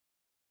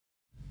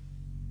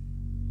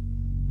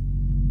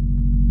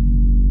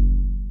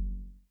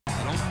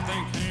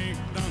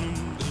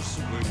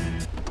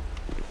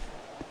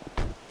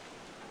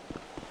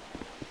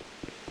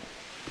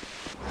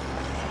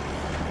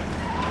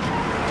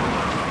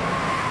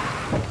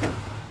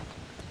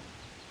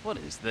What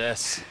is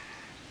this?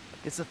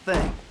 It's a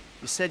thing.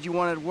 You said you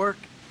wanted work.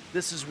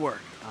 This is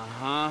work.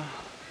 Uh-huh.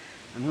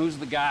 And who's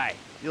the guy?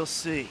 You'll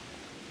see.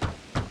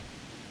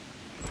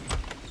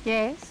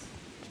 Yes?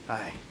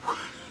 Hi.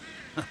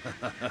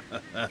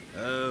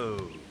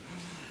 Oh.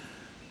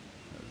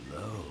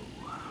 Hello.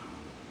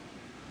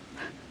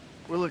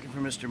 We're looking for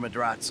Mr.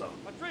 Madrazo.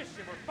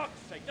 Patricia, for fuck's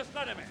sake, just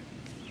let him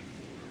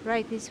in.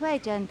 Right this way,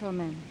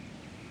 gentlemen.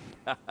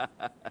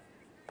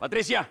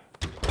 Patricia,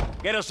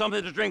 get us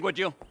something to drink, would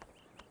you?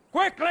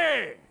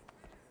 Quickly!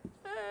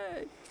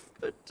 Hey,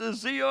 good to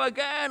see you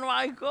again,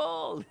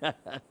 Michael.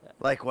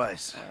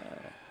 Likewise.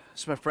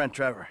 It's my friend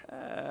Trevor.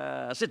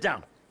 Sit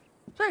down.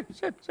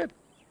 Sit.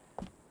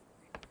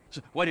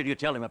 So, what did you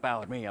tell him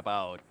about me,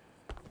 about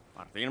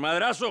Martin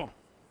Madrazo?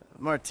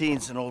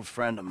 Martine's an old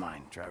friend of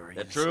mine, Trevor.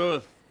 The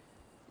truth.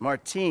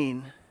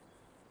 Martine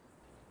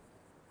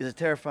is a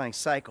terrifying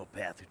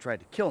psychopath who tried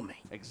to kill me.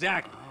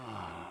 Exactly.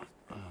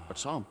 But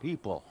some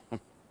people,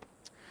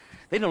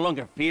 they no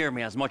longer fear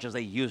me as much as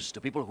they used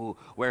to. People who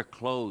wear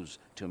clothes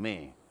to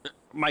me.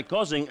 My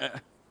cousin,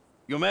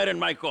 you met him,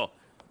 Michael.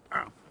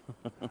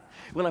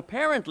 Well,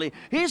 apparently,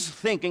 he's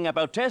thinking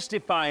about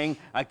testifying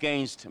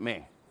against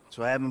me.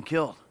 So I have him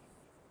killed.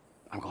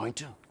 I'm going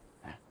to.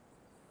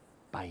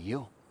 By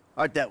you.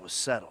 Our debt was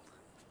settled.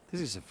 This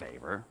is a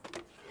favor.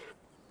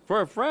 For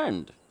a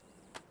friend.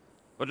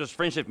 But does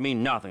friendship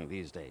mean nothing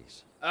these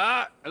days?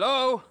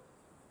 Hello?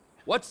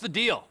 What's the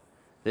deal?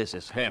 This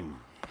is him.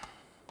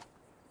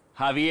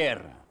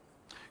 Javier.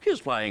 He's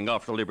flying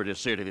off to Liberty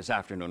City this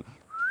afternoon.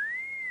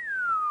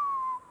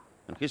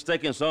 And he's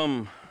taking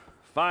some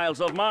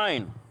files of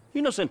mine.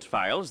 Innocent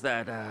files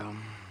that,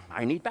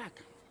 I need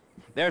back.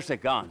 There's a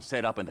gun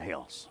set up in the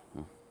hills.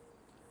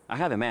 I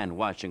have a man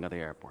watching at the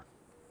airport.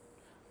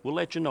 We'll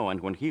let you know,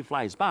 and when he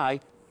flies by,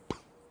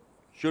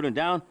 shoot him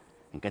down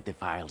and get the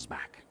files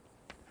back.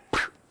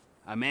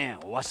 Man,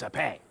 what's the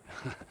pay?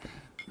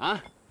 Huh?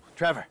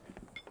 Trevor,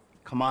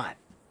 come on.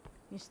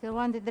 You still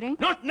want the drink?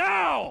 Not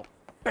now!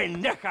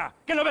 Pendeja!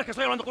 ¿Qué no ves que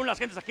estoy hablando con unas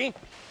gentes aquí?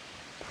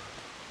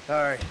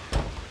 All right.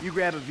 You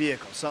grab a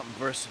vehicle, something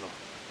versatile.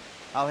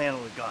 I'll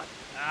handle the gun.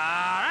 All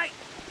right.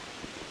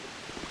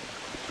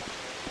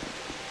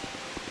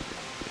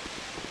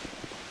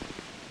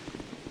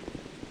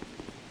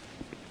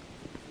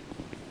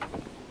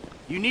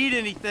 You need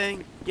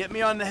anything, get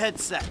me on the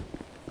headset.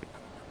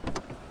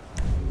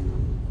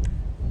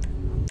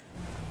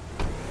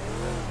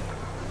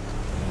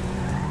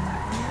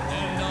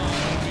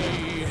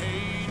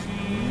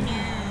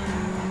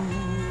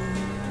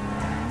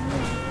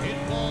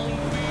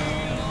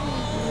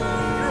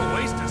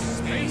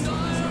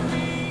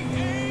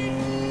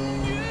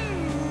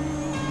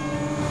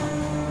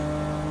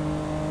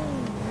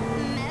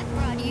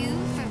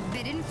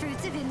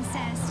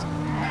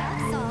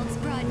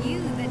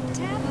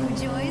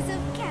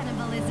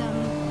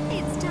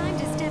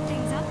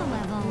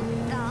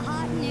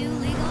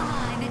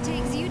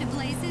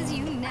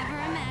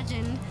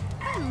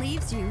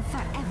 You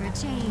forever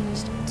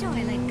changed.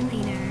 Toilet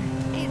cleaner.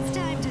 It's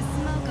time to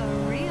smoke a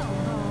real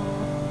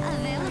bowl.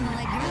 Available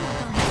at your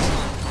local head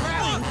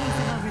shop. In case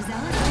of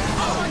overzealous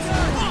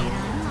online.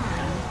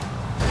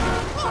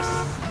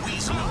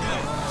 Weasel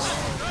Goods.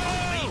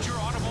 Major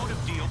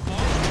automotive deal,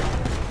 folks.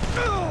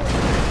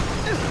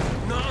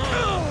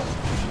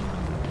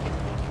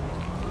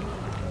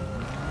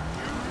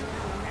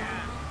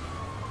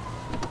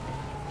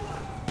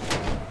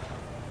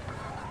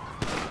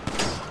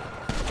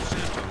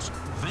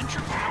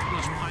 Venture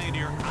capitalist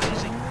pioneer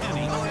Isaac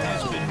Penny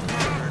has been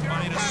murdered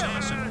by an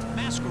assassin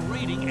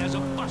masquerading as a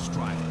bus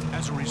driver.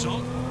 As a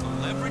result, the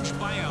leveraged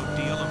buyout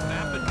deal of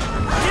Vapid...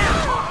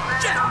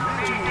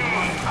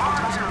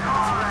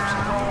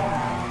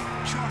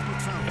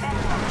 Chocolate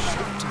fountain,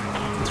 short tank,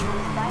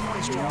 throwing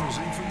moisturize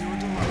in for your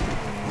delight.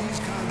 These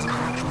kinds of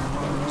luxury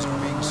bottles are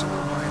being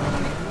sold by an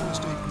elite real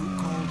estate group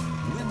called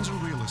Windsor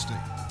Real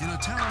Estate. An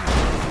Italian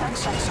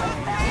successful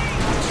that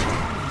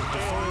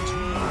defines who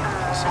you are.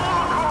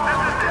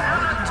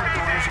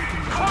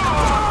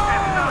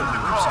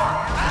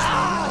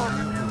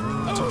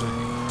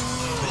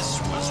 This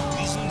was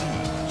Weasel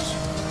News.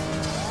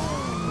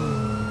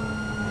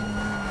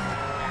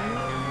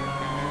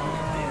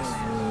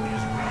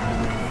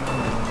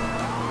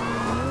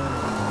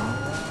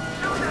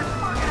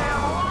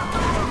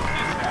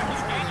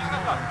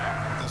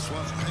 That's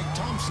what Hank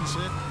Thompson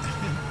said.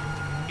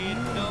 It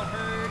don't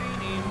hurt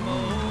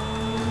anymore.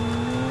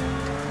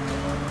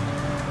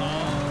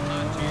 All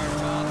my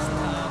teardrops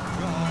stop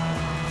dry.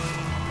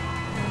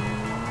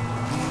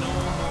 No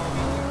more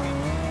walking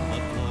the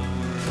floor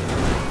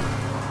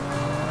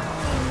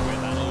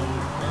with an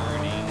old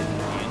burning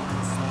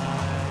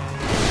inside.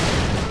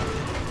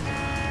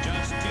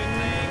 Just to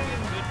think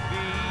it could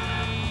be.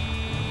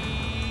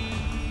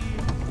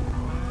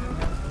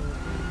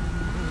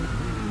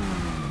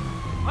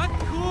 What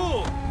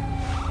cool!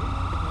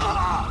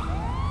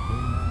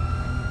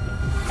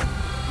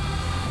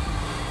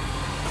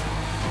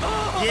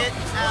 Get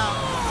out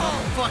of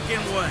the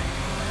fucking way.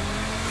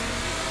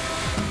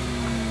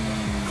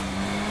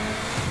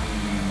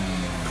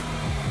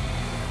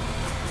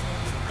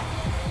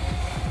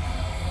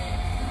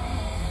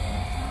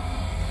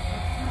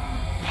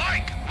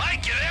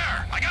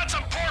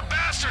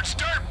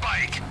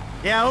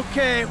 Yeah,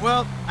 okay.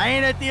 Well, I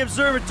ain't at the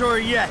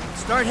observatory yet.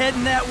 Start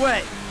heading that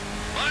way.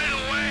 By the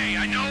way,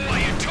 I know why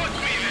you took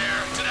me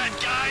there, to that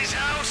guy's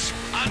house.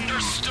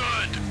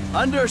 Understood.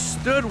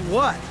 Understood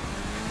what?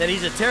 That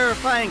he's a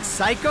terrifying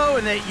psycho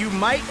and that you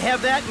might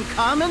have that in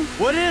common?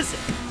 What is it?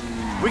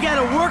 We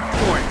gotta work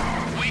for it.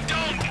 We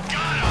don't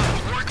gotta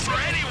work for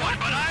anyone,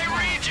 but I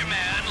read you,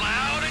 man,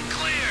 loud and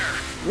clear.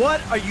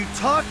 What are you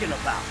talking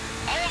about?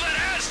 All that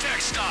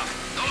Aztec stuff.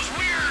 Those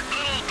weird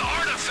little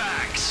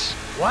artifacts.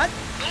 What?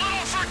 The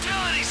little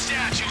fertility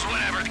statues,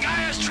 whatever. The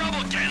guy has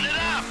trouble getting it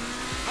up.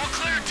 We'll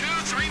clear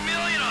 2-3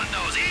 million on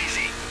those,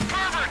 easy.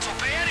 Perverts will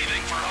pay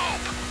anything for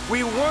hope.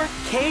 We weren't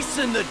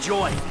casing the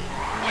joint.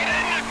 We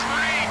didn't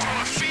agree to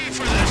a fee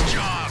for this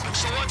job,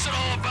 so what's it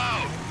all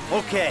about?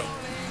 Okay,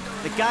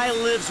 the guy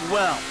lives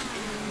well.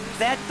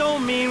 That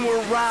don't mean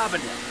we're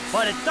robbing him,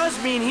 but it does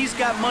mean he's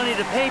got money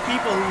to pay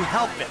people who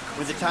help him.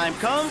 When the time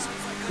comes,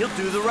 he'll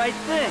do the right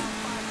thing.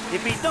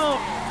 If he don't,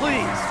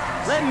 please,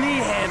 let me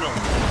handle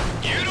it.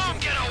 You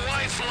don't get a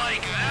wife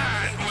like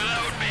that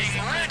without being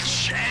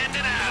rich and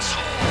an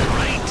asshole,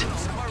 right?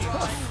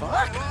 What the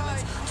fuck?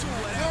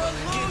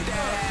 Get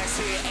that ass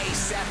here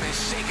ASAP and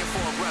shake it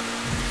for a brother.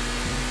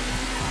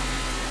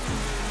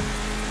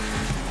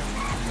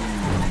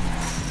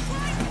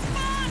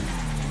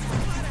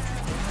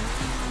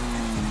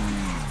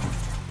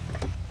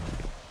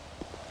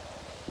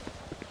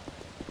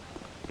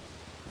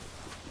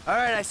 All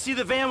right, I see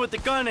the van with the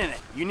gun in it.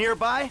 You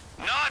nearby?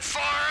 Not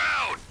far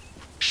out.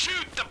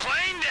 Shoot the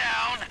plane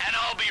down and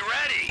I'll be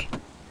ready.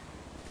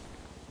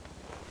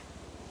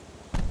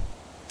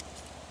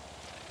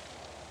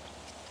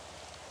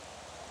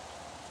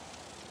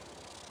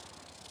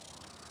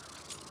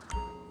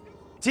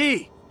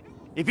 T,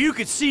 if you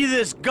could see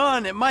this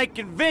gun, it might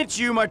convince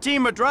you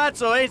Martin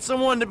Madrazo ain't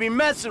someone to be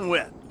messing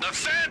with. The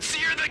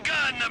fancier the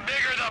gun, the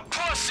bigger the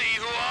pussy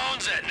who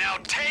owns it. Now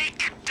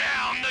take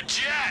down the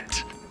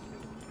jet.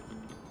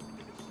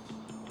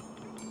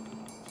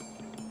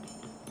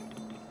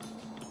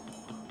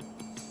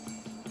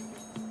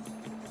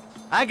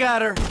 I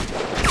got her.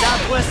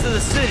 Southwest of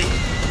the city.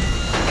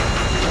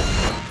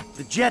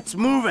 The jet's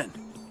moving.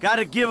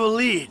 Gotta give a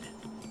lead.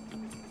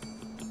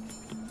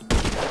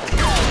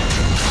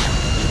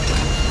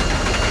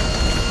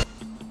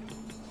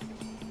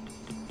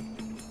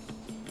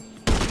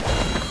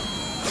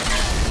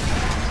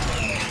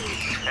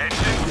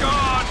 Engine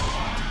gone.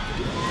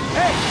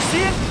 Hey, you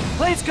see it?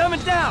 Plane's coming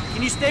down.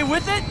 Can you stay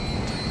with it?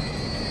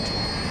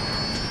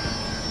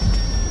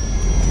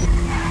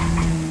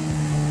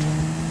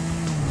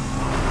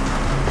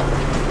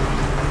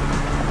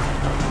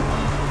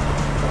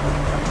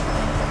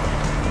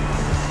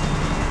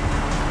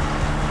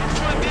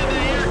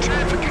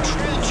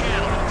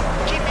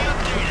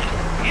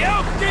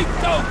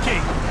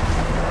 Okie-dokie!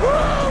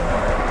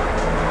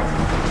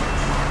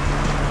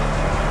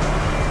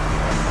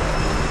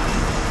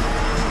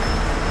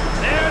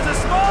 There's a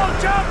small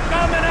jump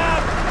coming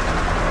up!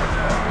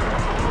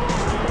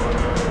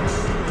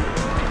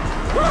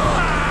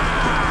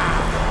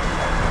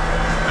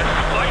 This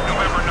is Flight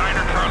November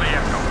 9er Charlie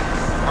Echo.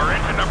 Our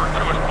engine number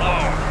 2 is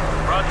blown.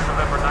 Roger,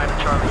 November 9er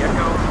Charlie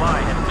Echo. Fly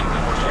at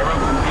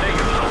 240. Say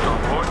your souls on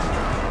board.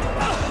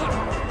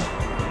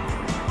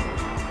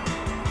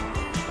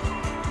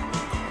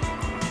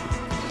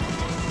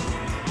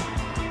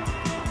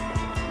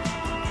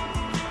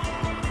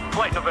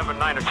 Flight November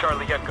 9er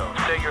Charlie Echo.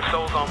 Say your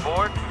souls on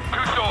board.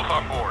 2 souls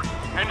on board.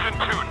 Engine 2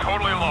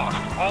 totally lost.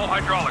 All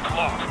hydraulics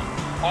lost.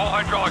 All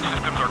hydraulic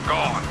systems are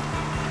gone.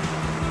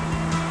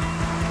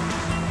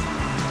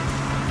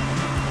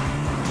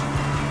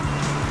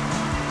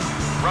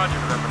 Roger,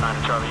 November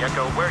 9er Charlie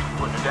Echo. Where are you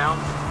putting her down?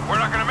 We're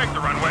not gonna make the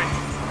runway.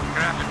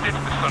 Gonna have to ditch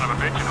this son of a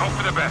bitch and hope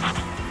for the best.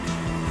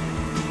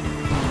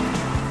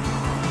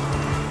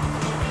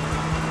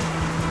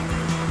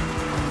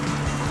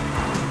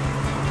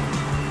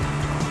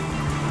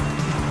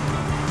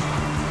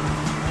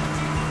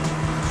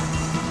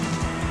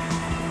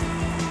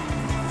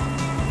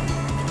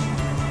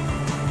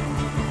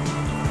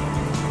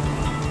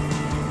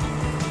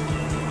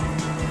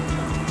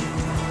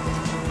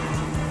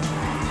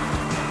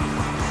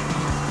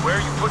 Where are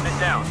you putting it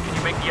down? Can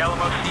you make the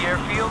Alamo Sea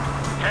Airfield?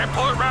 Can't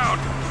pull it round.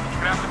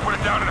 Gonna have to put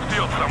it down in a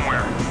field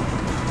somewhere.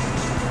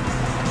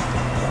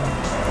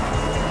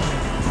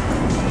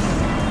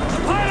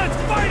 The pilot's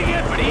fighting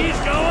it, but he's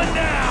going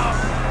down!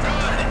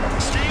 Good.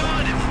 Stay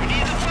on him. We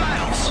need the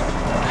files.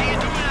 How you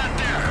doing out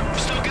there?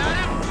 Still got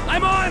him?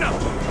 I'm on him!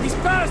 He's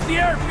past the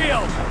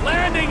airfield!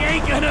 Landing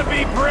ain't gonna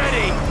be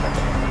pretty!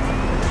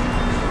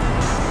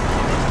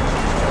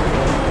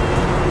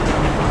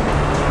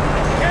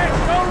 Can't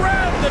go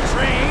round the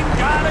train,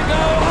 gotta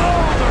go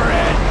over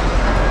it!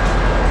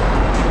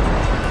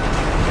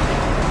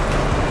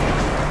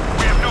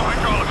 We have no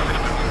hydraulic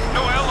systems,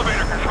 no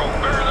elevator control,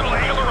 very little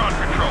aileron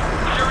control.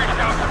 Jury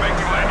scouts are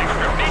making landing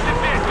strip. Need to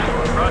ditch.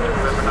 Roger,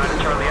 November 9er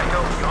Charlie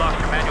Echo. You lost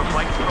your manual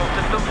flight control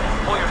system.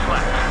 Pull your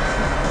slats.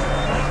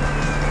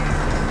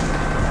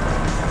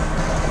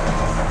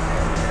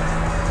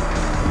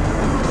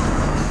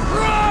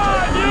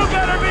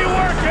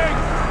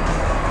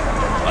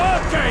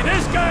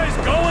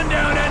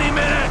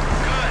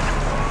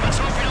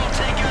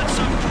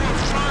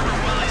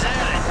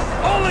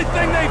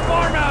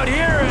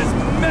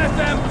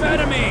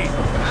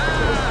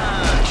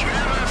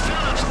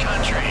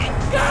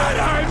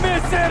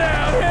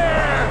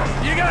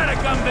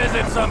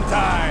 visit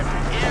sometime.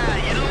 Yeah,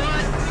 you know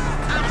what?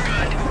 I'm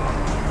good.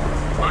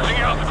 Losing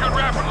altitude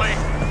rapidly.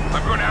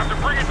 I'm going to have to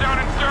bring it down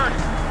in dirt.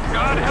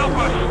 God help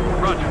us.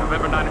 Roger,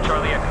 November 9 to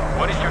Charlie Echo.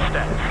 What is your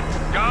status?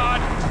 God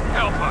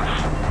help us.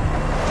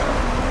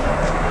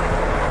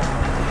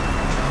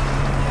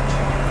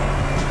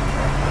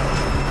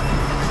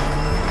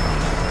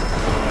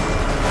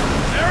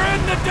 They're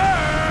in the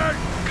dirt!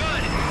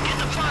 Good. Get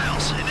the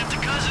files, and if the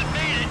cousin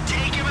made it,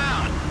 take him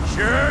out.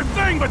 Sure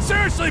thing, but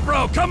seriously,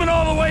 bro, coming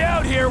all the way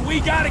out here, we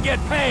gotta get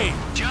paid.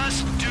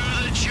 Just do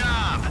the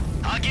job.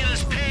 I'll get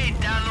us paid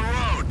down the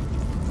road.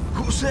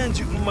 Who sent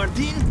you,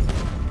 Martin?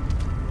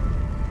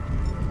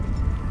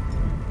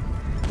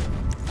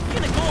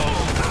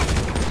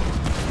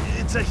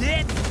 It's a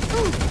hit.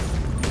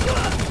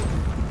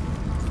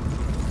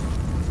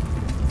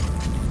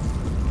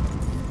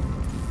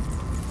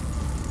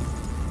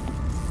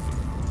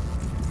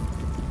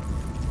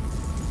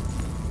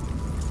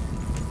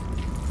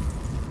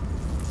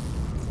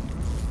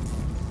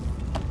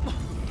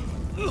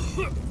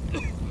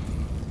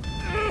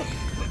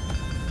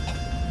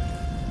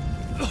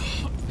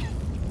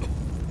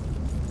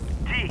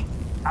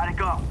 How'd it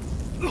go?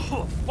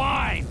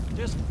 Fine,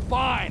 just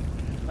fine.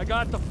 I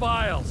got the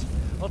files.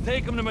 I'll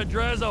take them to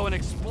Madrazo and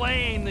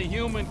explain the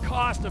human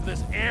cost of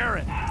this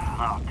errand.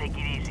 Oh, take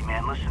it easy,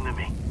 man. Listen to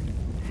me.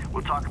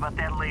 We'll talk about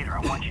that later. I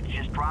want you to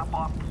just drop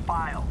off the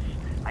files.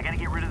 I gotta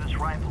get rid of this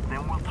rifle,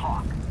 then we'll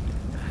talk.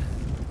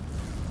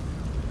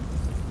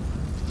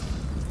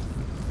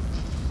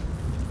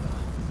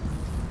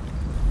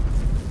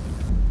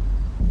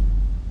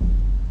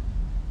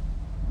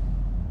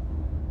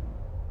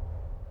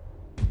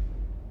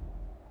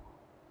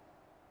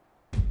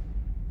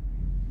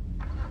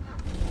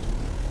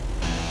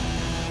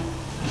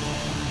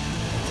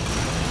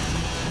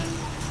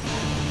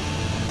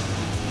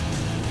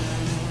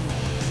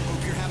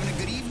 Hope you're having a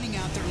good evening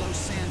out there, Los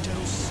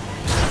Santos.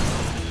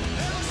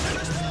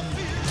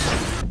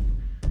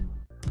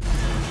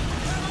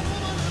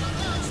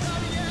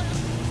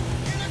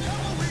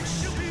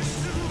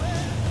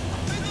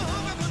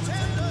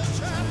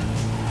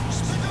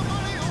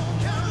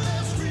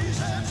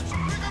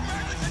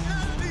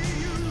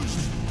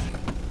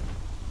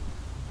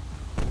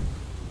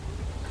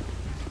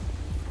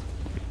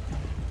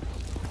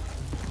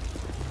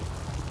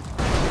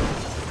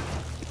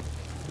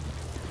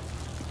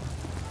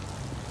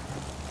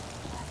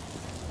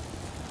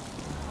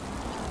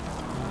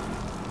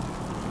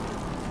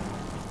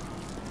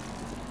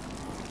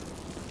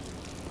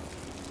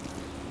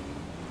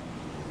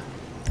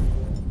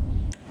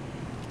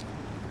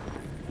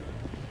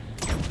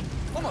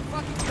 Oh my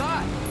fucking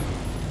god!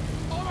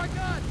 Oh my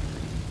god!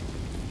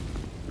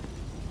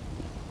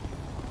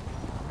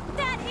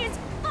 That is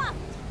fucked!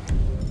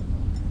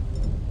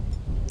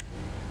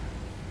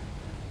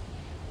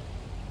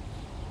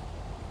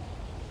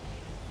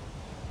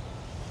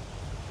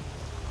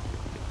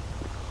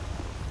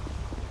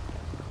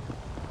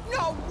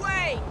 No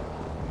way!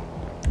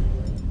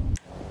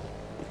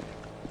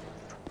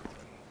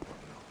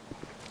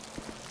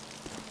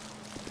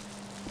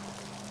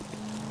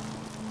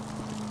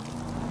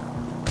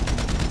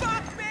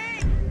 Fuck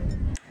me!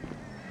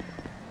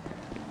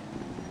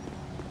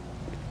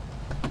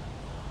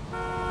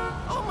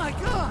 Oh my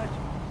god!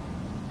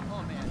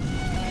 Oh man.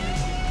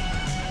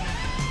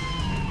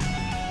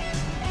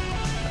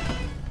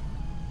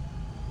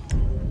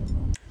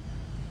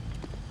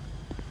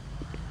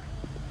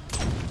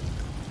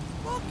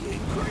 Fucking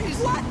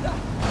crazy! What the?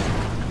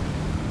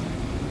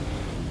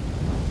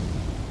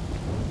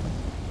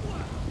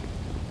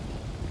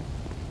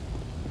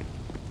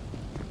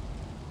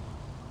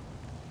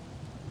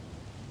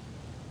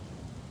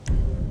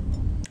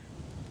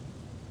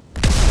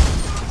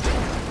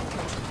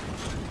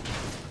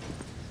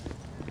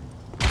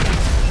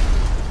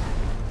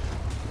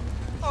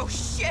 Oh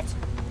shit!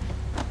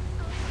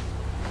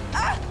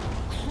 Ah!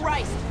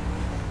 Christ!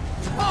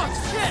 Oh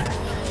shit!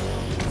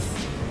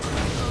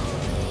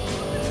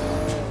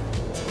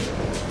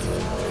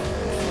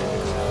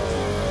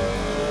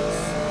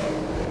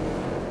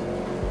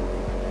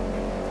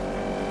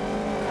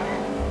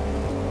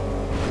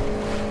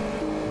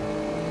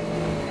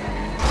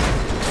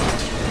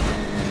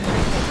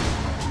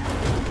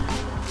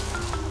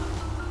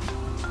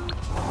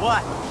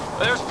 What?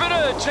 There's been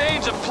a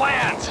change of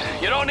plans.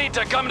 You don't need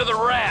to come to the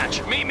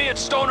ranch. Meet me at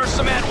Stoner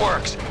Cement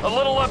Works, a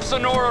little up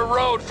Sonora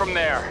Road from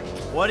there.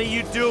 What are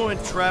you doing,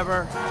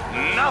 Trevor?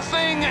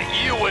 Nothing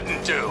you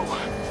wouldn't do.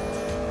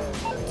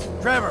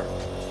 Trevor!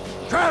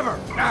 Trevor!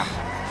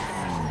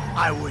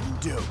 I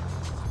wouldn't do.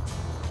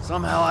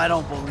 Somehow I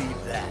don't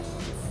believe that.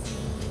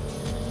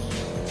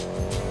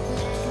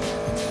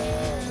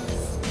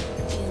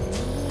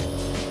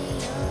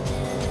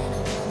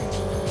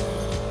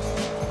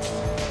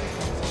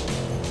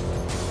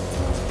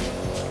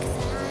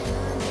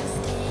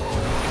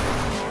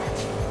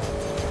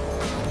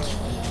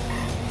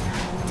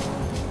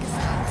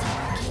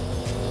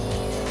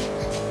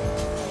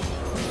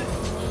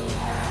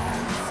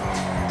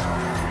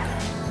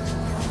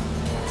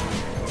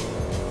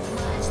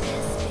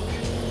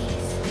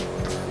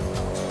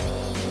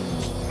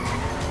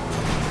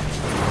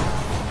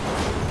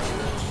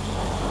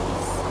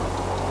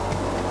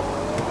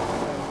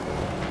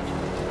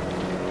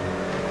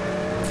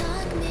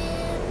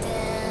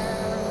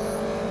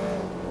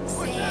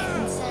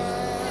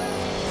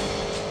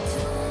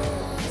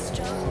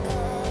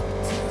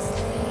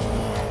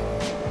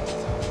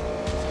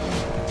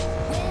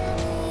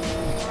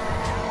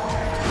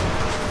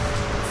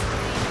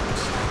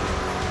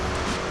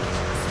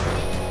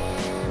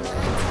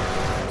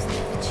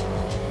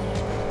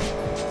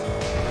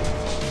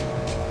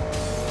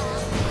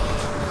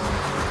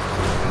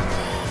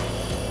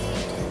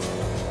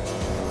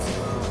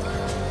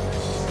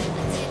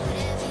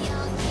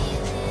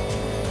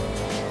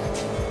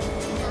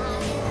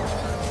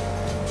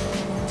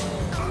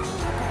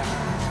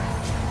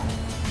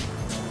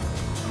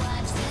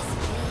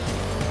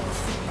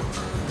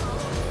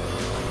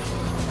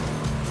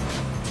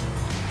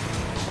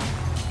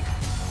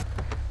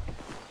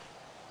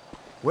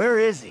 Where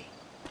is he?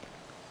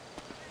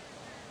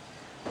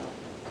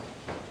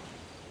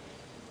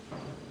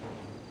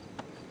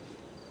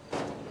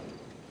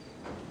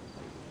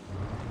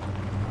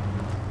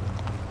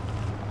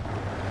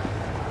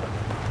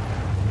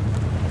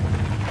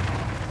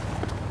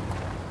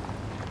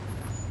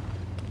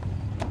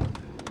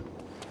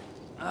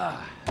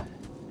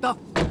 The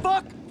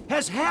fuck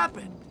has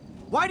happened?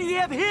 Why did he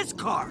have his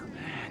car?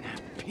 Man,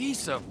 a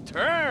piece of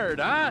turd,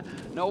 huh?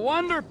 No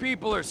wonder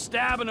people are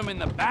stabbing him in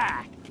the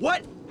back.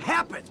 What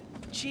happened?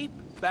 Cheap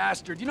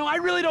bastard. You know, I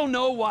really don't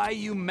know why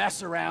you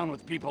mess around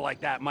with people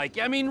like that, Mike.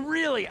 I mean,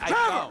 really, I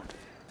don't.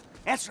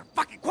 Answer a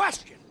fucking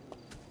question.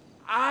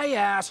 I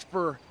asked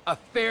for a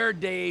fair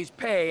day's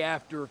pay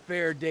after a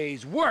fair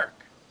day's work.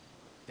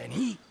 Then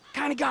he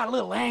kind of got a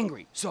little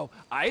angry. So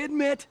I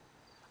admit,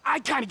 I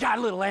kind of got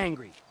a little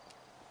angry.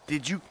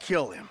 Did you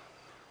kill him?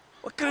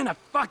 What kind of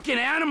fucking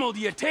animal do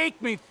you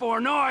take me for?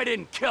 No, I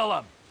didn't kill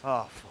him.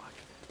 Oh, fuck.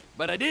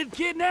 But I did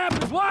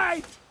kidnap his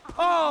wife.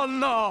 Oh,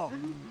 no.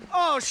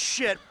 Oh,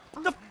 shit.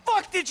 What the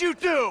fuck did you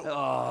do?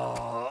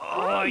 Oh,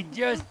 I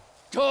just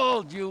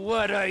told you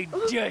what I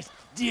just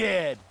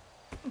did.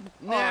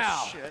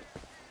 Now, oh, shit.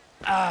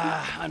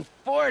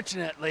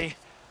 Unfortunately,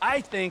 I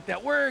think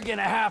that we're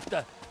gonna have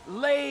to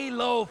lay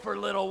low for a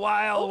little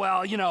while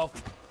while, you know,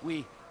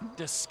 we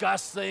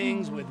discuss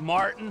things with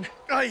Martin.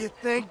 Oh, you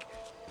think?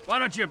 Why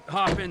don't you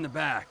hop in the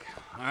back?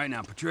 All right,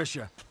 now,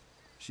 Patricia,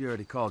 she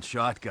already called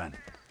shotgun.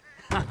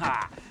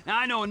 Now,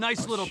 I know a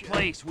nice little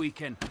place we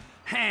can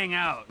hang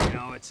out, you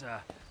know. It's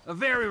a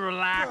very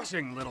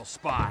relaxing little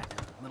spot.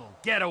 A little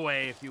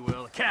getaway, if you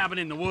will. A cabin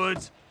in the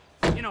woods.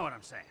 You know what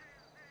I'm saying.